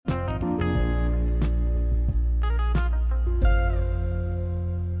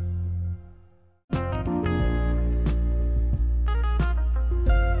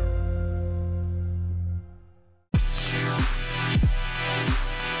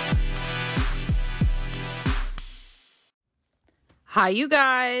Hi, you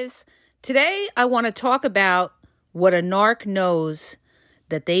guys. Today, I want to talk about what a narc knows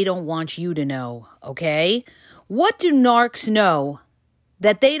that they don't want you to know, okay? What do narcs know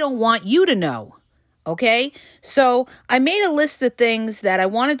that they don't want you to know, okay? So I made a list of things that I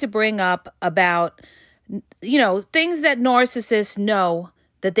wanted to bring up about, things that narcissists know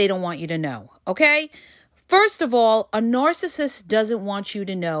that they don't want you to know, okay? First of all, a narcissist doesn't want you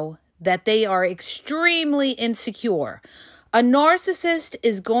to know that they are extremely insecure. A narcissist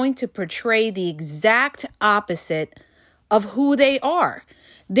is going to portray the exact opposite of who they are.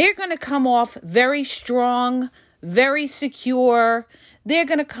 They're going to come off very strong, very secure. They're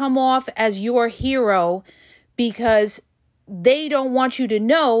going to come off as your hero because they don't want you to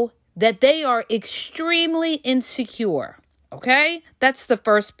know that they are extremely insecure. Okay? That's the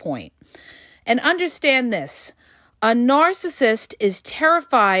first point. And understand this. A narcissist is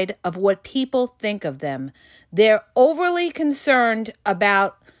terrified of what people think of them. They're overly concerned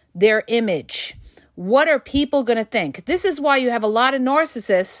about their image. What are people going to think? This is why you have a lot of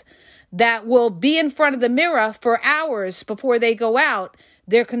narcissists that will be in front of the mirror for hours before they go out.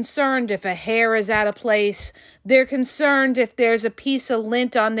 They're concerned if a hair is out of place. They're concerned if there's a piece of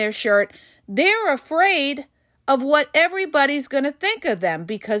lint on their shirt. They're afraid of what everybody's going to think of them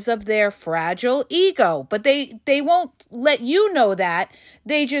because of their fragile ego. But they won't let you know that.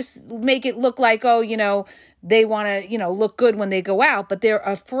 They just make it look like, they want to, look good when they go out, but they're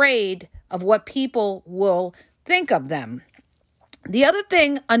afraid of what people will think of them. The other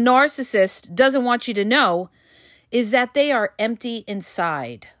thing a narcissist doesn't want you to know is that they are empty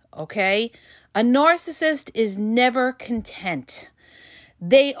inside, okay? A narcissist is never content.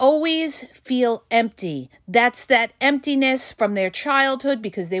 They always feel empty. That's that emptiness from their childhood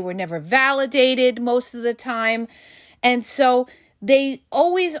because they were never validated most of the time. And so they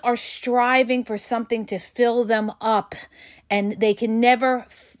always are striving for something to fill them up, and they can never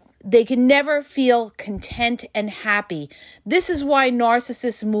feel content and happy. This is why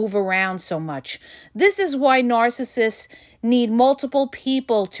narcissists move around so much. This is why narcissists need multiple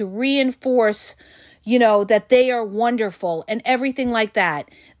people to reinforce that they are wonderful and everything like that.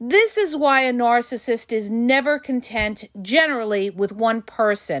 This is why a narcissist is never content generally with one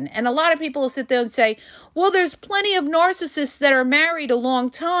person. And a lot of people will sit there and say, well, there's plenty of narcissists that are married a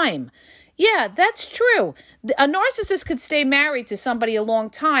long time. Yeah, that's true. A narcissist could stay married to somebody a long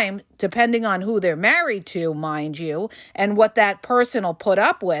time, depending on who they're married to, mind you, and what that person will put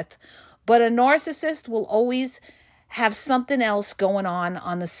up with. But a narcissist will always have something else going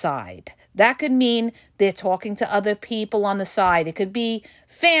on the side. That could mean they're talking to other people on the side. It could be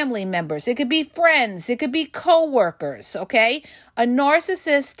family members. It could be friends. It could be coworkers, okay? A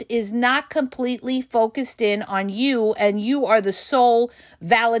narcissist is not completely focused in on you, and you are the sole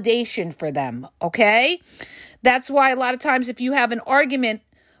validation for them, okay? That's why a lot of times if you have an argument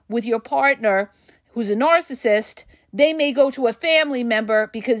with your partner who's a narcissist, they may go to a family member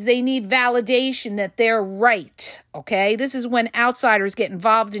because they need validation that they're right, okay? This is when outsiders get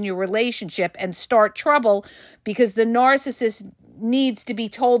involved in your relationship and start trouble because the narcissist needs to be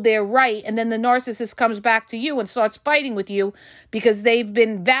told they're right, and then the narcissist comes back to you and starts fighting with you because they've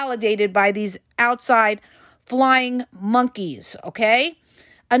been validated by these outside flying monkeys, okay?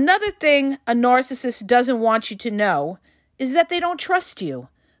 Another thing a narcissist doesn't want you to know is that they don't trust you.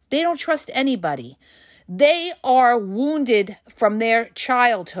 They don't trust anybody. They are wounded from their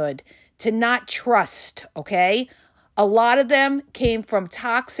childhood to not trust, okay? A lot of them came from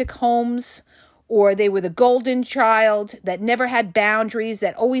toxic homes, or they were the golden child that never had boundaries,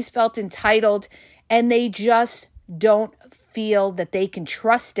 that always felt entitled, and they just don't feel that they can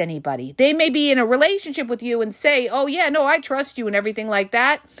trust anybody. They may be in a relationship with you and say, oh yeah, no, I trust you and everything like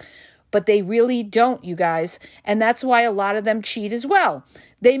that. But they really don't, you guys. And that's why a lot of them cheat as well.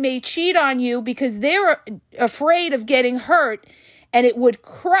 They may cheat on you because they're afraid of getting hurt, and it would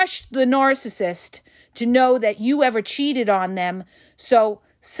crush the narcissist to know that you ever cheated on them. So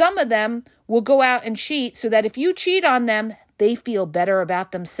some of them will go out and cheat so that if you cheat on them, they feel better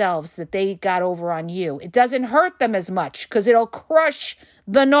about themselves that they got over on you. It doesn't hurt them as much because it'll crush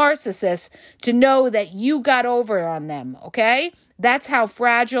the narcissist to know that you got over on them, okay? That's how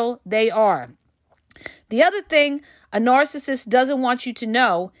fragile they are. The other thing a narcissist doesn't want you to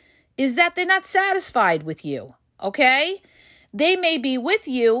know is that they're not satisfied with you, okay? They may be with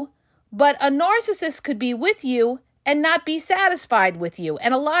you, but a narcissist could be with you and not be satisfied with you.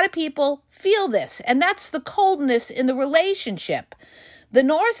 And a lot of people feel this, and that's the coldness in the relationship. The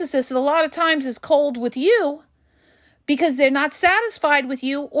narcissist a lot of times is cold with you because they're not satisfied with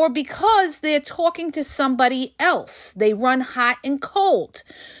you, or because they're talking to somebody else. They run hot and cold.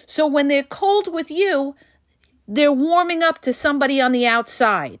 So when they're cold with you, they're warming up to somebody on the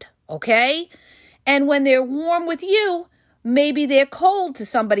outside, okay? And when they're warm with you, maybe they're cold to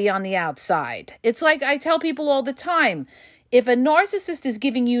somebody on the outside. It's like I tell people all the time, if a narcissist is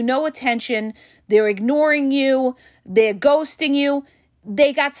giving you no attention, they're ignoring you, they're ghosting you,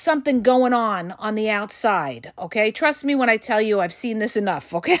 they got something going on the outside, okay? Trust me when I tell you I've seen this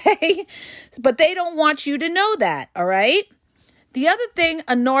enough, okay? But they don't want you to know that, all right? The other thing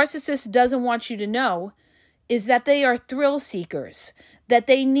a narcissist doesn't want you to know is that they are thrill seekers, that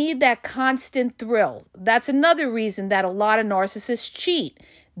they need that constant thrill. That's another reason that a lot of narcissists cheat.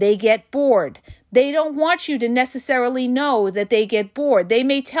 They get bored. They don't want you to necessarily know that they get bored. They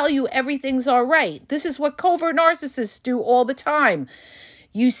may tell you everything's all right. This is what covert narcissists do all the time.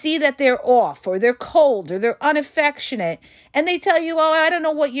 You see that they're off or they're cold or they're unaffectionate and they tell you, oh, I don't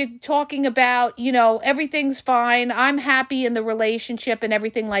know what you're talking about. You know, everything's fine. I'm happy in the relationship and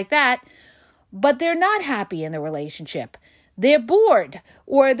everything like that. But they're not happy in the relationship. They're bored,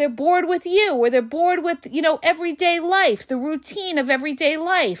 or they're bored with you, or they're bored with, everyday life, the routine of everyday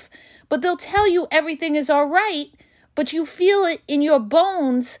life. But they'll tell you everything is all right, but you feel it in your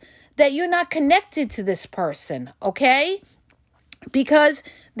bones that you're not connected to this person, okay? Because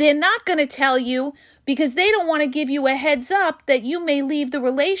they're not going to tell you because they don't want to give you a heads up that you may leave the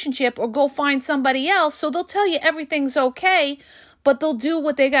relationship or go find somebody else. So they'll tell you everything's okay, but they'll do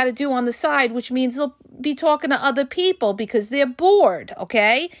what they got to do on the side, which means they'll be talking to other people because they're bored,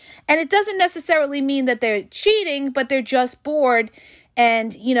 okay? And it doesn't necessarily mean that they're cheating, but they're just bored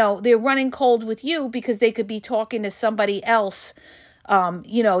and, they're running cold with you because they could be talking to somebody else,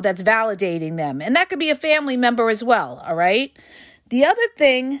 that's validating them. And that could be a family member as well, all right? The other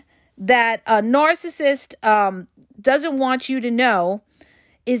thing that a narcissist doesn't want you to know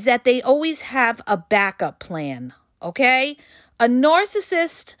is that they always have a backup plan, okay? A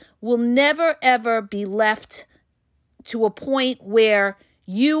narcissist will never, ever be left to a point where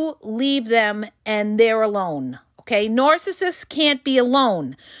you leave them and they're alone, okay? Narcissists can't be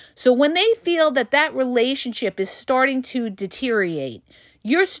alone. So when they feel that that relationship is starting to deteriorate,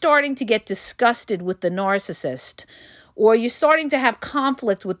 you're starting to get disgusted with the narcissist, or you're starting to have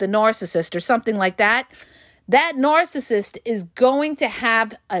conflict with the narcissist or something like that, that narcissist is going to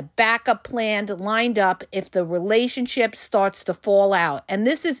have a backup plan lined up if the relationship starts to fall out. And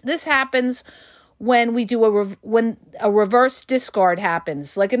this happens when we do when a reverse discard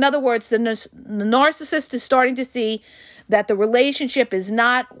happens. Like, in other words, the narcissist is starting to see that the relationship is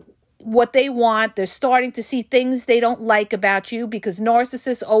not what they want. They're starting to see things they don't like about you because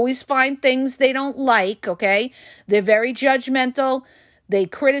narcissists always find things they don't like, okay? They're very judgmental. They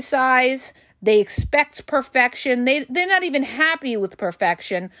criticize. They expect perfection. They're not even happy with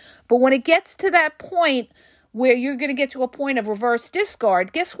perfection. But when it gets to that point where you're going to get to a point of reverse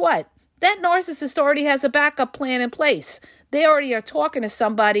discard, guess what? That narcissist already has a backup plan in place. They already are talking to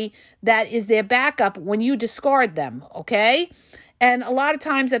somebody that is their backup when you discard them, okay? And a lot of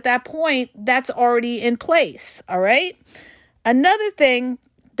times at that point, that's already in place, all right? Another thing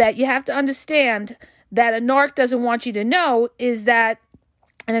that you have to understand that a narc doesn't want you to know is that,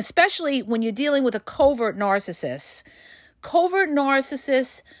 and especially when you're dealing with a covert narcissist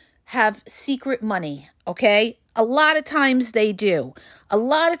have secret money, okay? A lot of times they do. A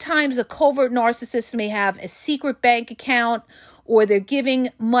lot of times a covert narcissist may have a secret bank account, or they're giving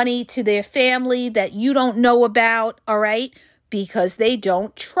money to their family that you don't know about, all right? Because they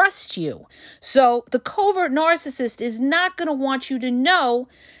don't trust you. So the covert narcissist is not going to want you to know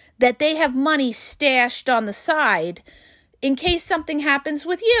that they have money stashed on the side in case something happens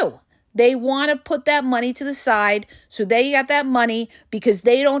with you. They want to put that money to the side so they got that money because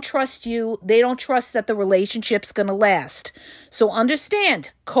they don't trust you. They don't trust that the relationship's going to last. So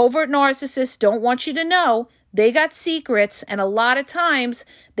understand, covert narcissists don't want you to know they got secrets, and a lot of times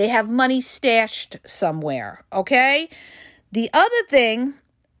they have money stashed somewhere, okay? The other thing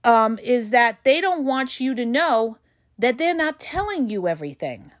is that they don't want you to know that they're not telling you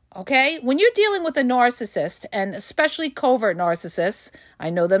everything. Okay, when you're dealing with a narcissist, and especially covert narcissists, I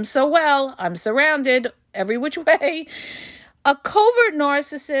know them so well, I'm surrounded every which way. A covert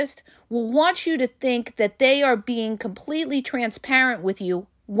narcissist will want you to think that they are being completely transparent with you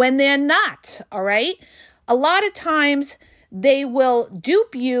when they're not, all right? A lot of times they will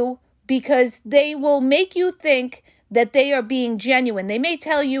dupe you because they will make you think that they are being genuine. They may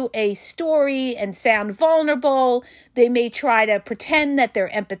tell you a story and sound vulnerable. They may try to pretend that they're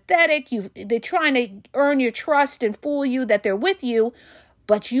empathetic. They're trying to earn your trust and fool you that they're with you,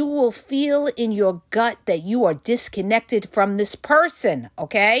 but you will feel in your gut that you are disconnected from this person,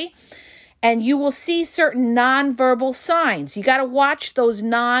 okay? and you will see certain nonverbal signs. You got to watch those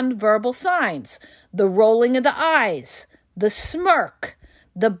nonverbal signs. The rolling of the eyes, the smirk,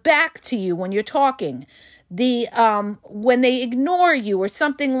 the back to you when you're talking, the when they ignore you or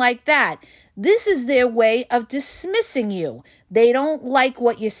something like that. This is their way of dismissing you. They don't like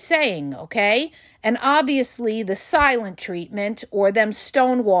what you're saying, okay? And obviously the silent treatment or them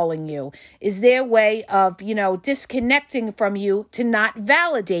stonewalling you is their way of, disconnecting from you to not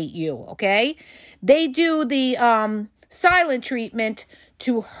validate you, okay? They do the silent treatment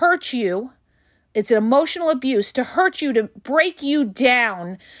to hurt you. It's an emotional abuse to hurt you, to break you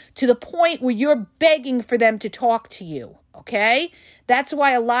down to the point where you're begging for them to talk to you, okay? That's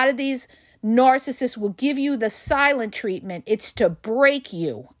why a lot of these narcissists will give you the silent treatment. It's to break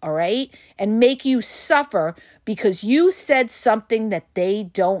you, all right? And make you suffer because you said something that they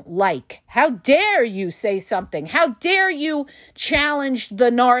don't like. How dare you say something? How dare you challenge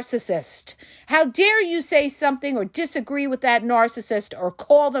the narcissist? How dare you say something or disagree with that narcissist or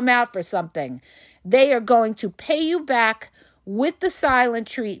call them out for something? They are going to pay you back with the silent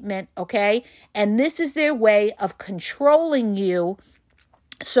treatment, okay? And this is their way of controlling you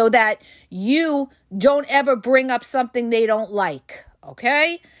so that you don't ever bring up something they don't like,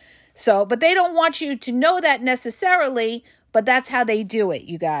 okay? But they don't want you to know that necessarily, but that's how they do it,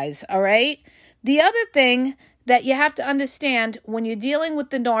 you guys, all right? The other thing that you have to understand when you're dealing with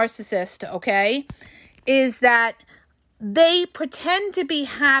the narcissist, okay, is that they pretend to be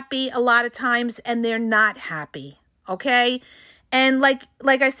happy a lot of times and they're not happy, okay? And like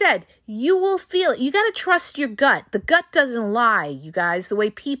I said, you will feel it. You got to trust your gut. The gut doesn't lie, you guys, the way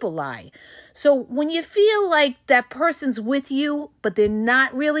people lie. So when you feel like that person's with you, but they're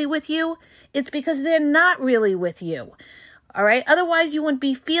not really with you, it's because they're not really with you. All right. Otherwise, you wouldn't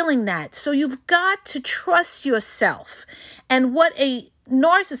be feeling that. So you've got to trust yourself. And what a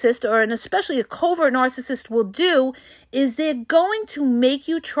narcissist, or and especially a covert narcissist, will do is they're going to make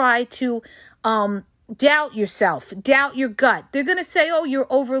you try to doubt yourself, doubt your gut. They're going to say, oh, you're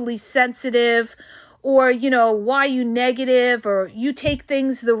overly sensitive, or, why are you negative, or you take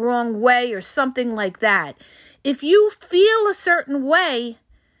things the wrong way, or something like that. If you feel a certain way,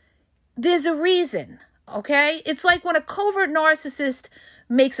 there's a reason, okay? It's like when a covert narcissist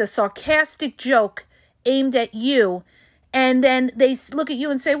makes a sarcastic joke aimed at you, and then they look at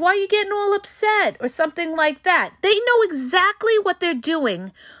you and say, why are you getting all upset, or something like that. They know exactly what they're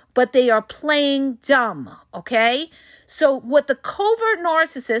doing, but they are playing dumb, okay? So what the covert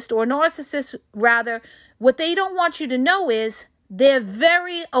narcissist, or narcissist rather, what they don't want you to know is they're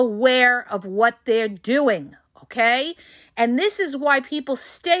very aware of what they're doing, okay? And this is why people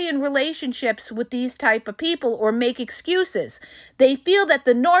stay in relationships with these type of people or make excuses. They feel that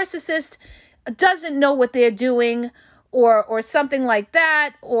the narcissist doesn't know what they're doing, or something like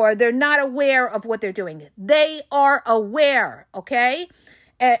that, or they're not aware of what they're doing. They are aware, okay?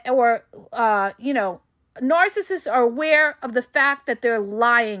 Narcissists are aware of the fact that they're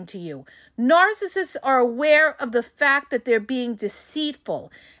lying to you. Narcissists are aware of the fact that they're being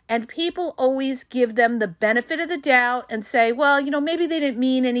deceitful. And people always give them the benefit of the doubt and say, well, maybe they didn't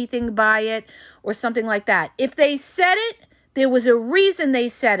mean anything by it or something like that. If they said it, there was a reason they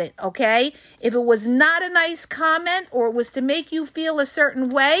said it, okay? If it was not a nice comment or it was to make you feel a certain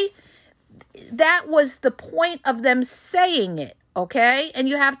way, that was the point of them saying it, okay? And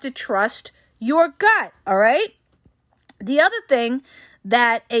you have to trust your gut, all right? The other thing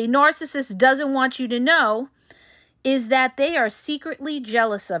that a narcissist doesn't want you to know is that they are secretly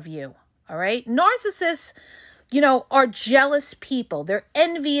jealous of you, all right? Narcissists, are jealous people. They're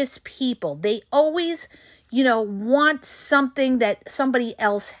envious people. They always want something that somebody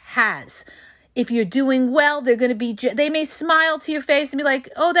else has. If you're doing well, they're going to they may smile to your face and be like,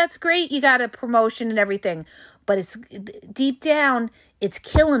 oh, that's great. You got a promotion and everything. But it's deep down, it's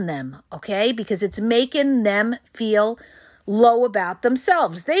killing them, okay? Because it's making them feel low about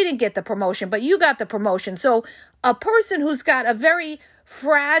themselves. They didn't get the promotion, but you got the promotion. So a person who's got a very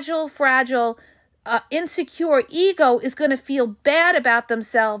fragile, insecure ego is going to feel bad about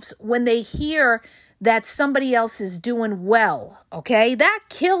themselves when they hear that somebody else is doing well, okay? That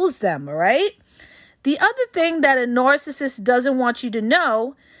kills them, all right? The other thing that a narcissist doesn't want you to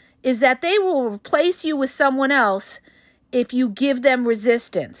know is that they will replace you with someone else if you give them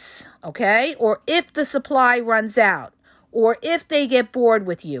resistance, okay? Or if the supply runs out, or if they get bored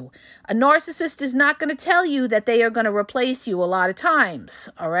with you. A narcissist is not going to tell you that they are going to replace you a lot of times,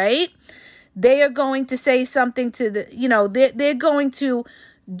 all right? They are going to say something to they're going to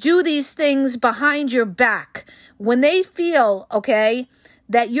do these things behind your back. When they feel, okay,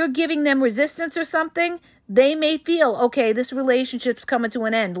 that you're giving them resistance or something, they may feel, okay, this relationship's coming to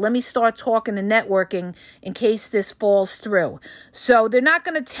an end. Let me start talking and networking in case this falls through. So they're not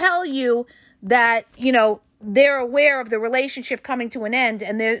going to tell you that, they're aware of the relationship coming to an end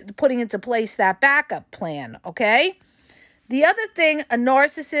and they're putting into place that backup plan, okay? The other thing a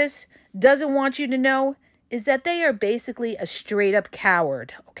narcissist doesn't want you to know is that they are basically a straight up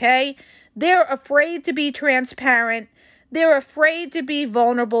coward, okay? They're afraid to be transparent. They're afraid to be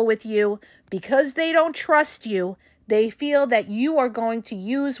vulnerable with you because they don't trust you. They feel that you are going to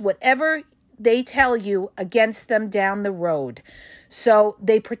use whatever they tell you against them down the road. So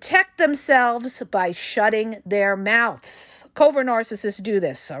they protect themselves by shutting their mouths. Covert narcissists do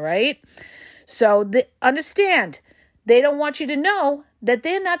this, all right? So understand, they don't want you to know that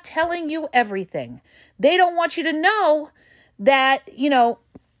they're not telling you everything. They don't want you to know that,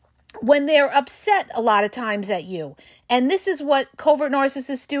 when they're upset a lot of times at you. And this is what covert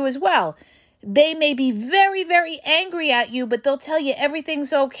narcissists do as well. They may be very, very angry at you, but they'll tell you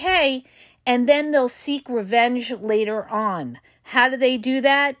everything's okay. And then they'll seek revenge later on. How do they do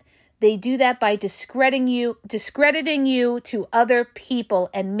that? They do that by discrediting you to other people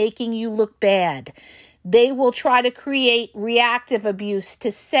and making you look bad. They will try to create reactive abuse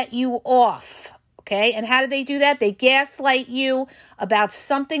to set you off. Okay, and how do they do that? They gaslight you about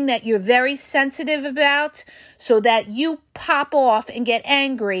something that you're very sensitive about so that you pop off and get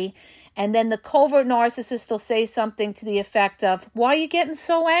angry. And then the covert narcissist will say something to the effect of, why are you getting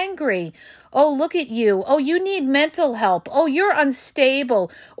so angry? Oh, look at you. Oh, you need mental help. Oh, you're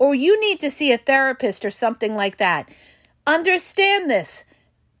unstable. Or you need to see a therapist or something like that. Understand this.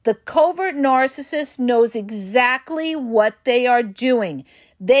 The covert narcissist knows exactly what they are doing.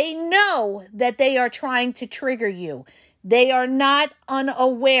 They know that they are trying to trigger you. They are not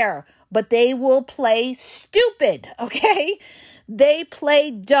unaware, but they will play stupid, okay? They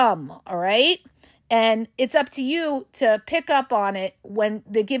play dumb, all right? And it's up to you to pick up on it when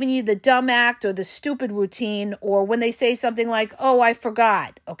they're giving you the dumb act or the stupid routine, or when they say something like, oh, I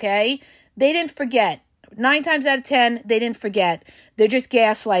forgot, okay? They didn't forget. 9 times out of 10, they didn't forget. They're just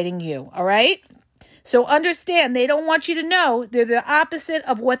gaslighting you, all right? So understand, they don't want you to know they're the opposite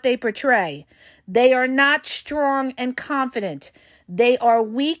of what they portray. They are not strong and confident. They are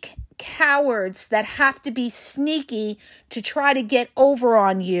weak cowards that have to be sneaky to try to get over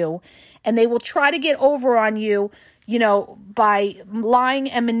on you. And they will try to get over on you, by lying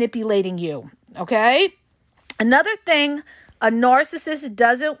and manipulating you, okay? Another thing a narcissist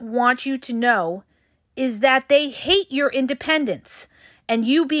doesn't want you to know is that they hate your independence and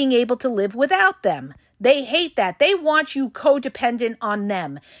you being able to live without them. They hate that. They want you codependent on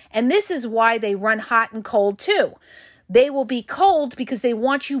them. And this is why they run hot and cold too. They will be cold because they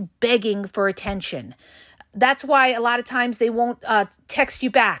want you begging for attention. That's why a lot of times they won't text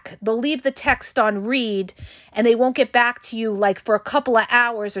you back. They'll leave the text on read and they won't get back to you like for a couple of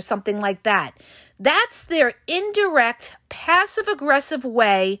hours or something like that. That's their indirect, passive-aggressive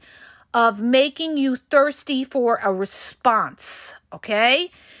way of making you thirsty for a response, okay?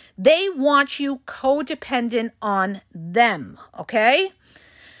 They want you codependent on them, okay?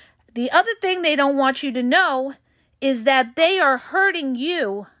 The other thing they don't want you to know is that they are hurting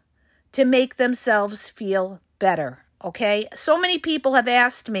you to make themselves feel better, okay? So many people have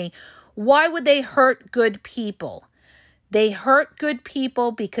asked me, why would they hurt good people? They hurt good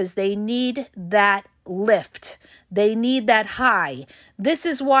people because they need that lift. They need that high. This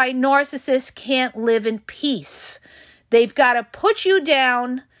is why narcissists can't live in peace. They've got to put you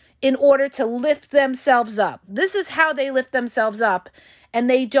down in order to lift themselves up. This is how they lift themselves up. And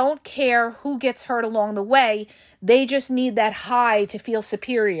they don't care who gets hurt along the way. They just need that high to feel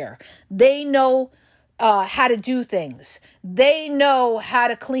superior. They know how to do things. They know how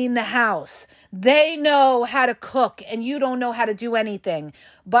to clean the house. They know how to cook, and you don't know how to do anything.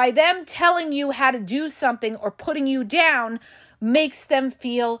 By them telling you how to do something or putting you down makes them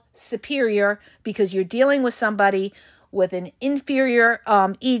feel superior because you're dealing with somebody with an inferior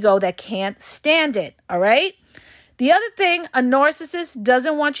ego that can't stand it, all right? The other thing a narcissist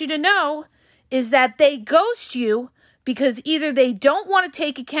doesn't want you to know is that they ghost you because either they don't want to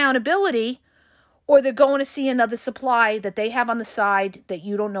take accountability or they're going to see another supply that they have on the side that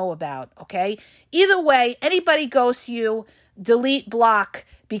you don't know about, okay? Either way, anybody ghosts you, delete, block,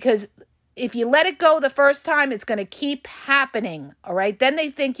 because if you let it go the first time, it's going to keep happening, all right? Then they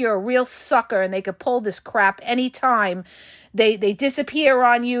think you're a real sucker and they could pull this crap anytime. They disappear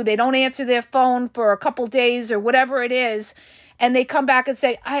on you. They don't answer their phone for a couple days or whatever it is. And they come back and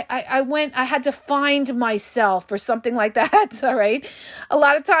say, I had to find myself or something like that, all right? A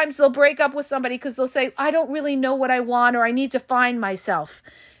lot of times they'll break up with somebody because they'll say, I don't really know what I want or I need to find myself.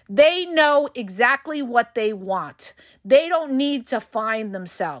 They know exactly what they want. They don't need to find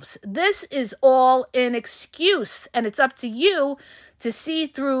themselves. This is all an excuse, and it's up to you to see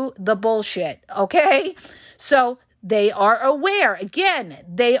through the bullshit, okay? So they are aware. Again,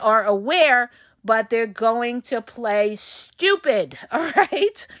 they are aware, but they're going to play stupid, all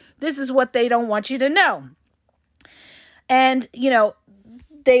right? This is what they don't want you to know. And,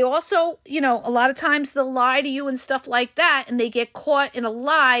 they also, a lot of times they'll lie to you and stuff like that, and they get caught in a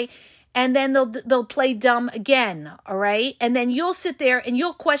lie, and then they'll play dumb again, all right? And then you'll sit there and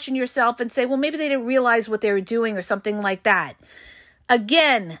you'll question yourself and say, well, maybe they didn't realize what they were doing or something like that.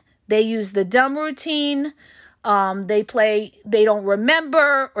 Again, they use the dumb routine. They don't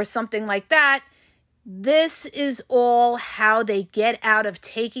remember or something like that. This is all how they get out of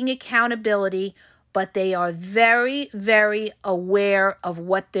taking accountability, but they are very, very aware of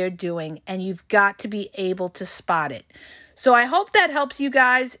what they're doing, and you've got to be able to spot it. So I hope that helps you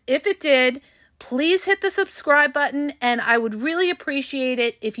guys. If it did, please hit the subscribe button, and I would really appreciate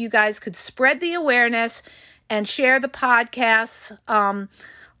it if you guys could spread the awareness and share the podcasts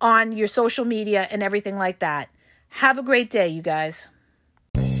on your social media and everything like that. Have a great day, you guys.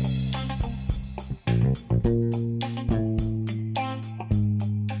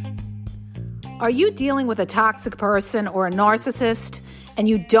 Are you dealing with a toxic person or a narcissist and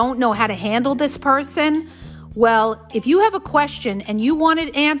you don't know how to handle this person? Well, if you have a question and you want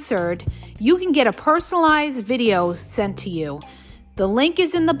it answered, you can get a personalized video sent to you. The link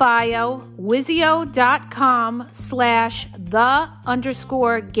is in the bio,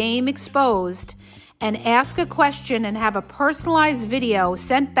 wizio.com/the_game_exposed, and ask a question and have a personalized video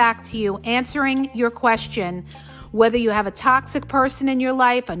sent back to you answering your question. Whether you have a toxic person in your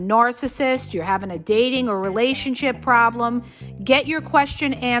life, a narcissist, you're having a dating or relationship problem, get your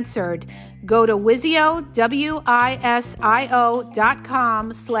question answered. Go to Wizio,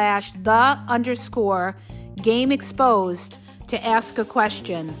 WISIO.com/the_game exposed to ask a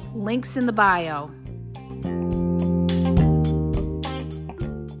question. Links in the bio.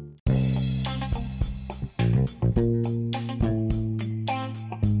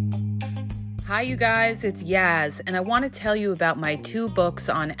 Hi, you guys, it's Yaz, and I want to tell you about my 2 books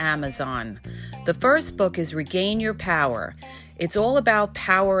on Amazon. The first book is Regain Your Power. It's all about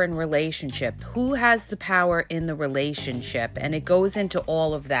power and relationship. Who has the power in the relationship? And it goes into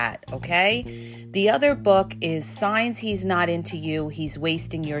all of that, okay? The other book is Signs He's Not Into You, He's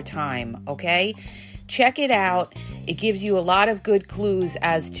Wasting Your Time, okay? Check it out. It gives you a lot of good clues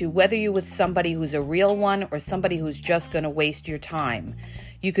as to whether you're with somebody who's a real one or somebody who's just going to waste your time.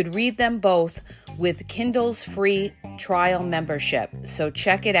 You could read them both with Kindle's free trial membership. So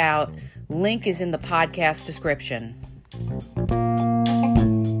check it out. Link is in the podcast description.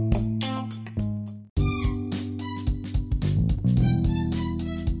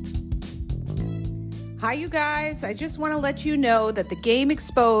 Hi, you guys. I just want to let you know that the Game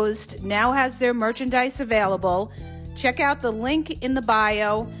Exposed now has their merchandise available. Check out the link in the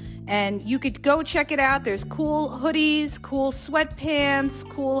bio, and you could go check it out. There's cool hoodies, cool sweatpants,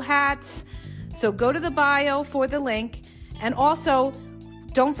 cool hats. So go to the bio for the link. And also,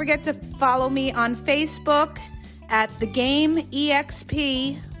 don't forget to follow me on Facebook at The Game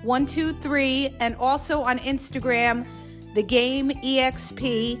EXP123, and also on Instagram, The Game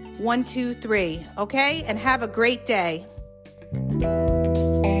EXP123. Okay? And have a great day.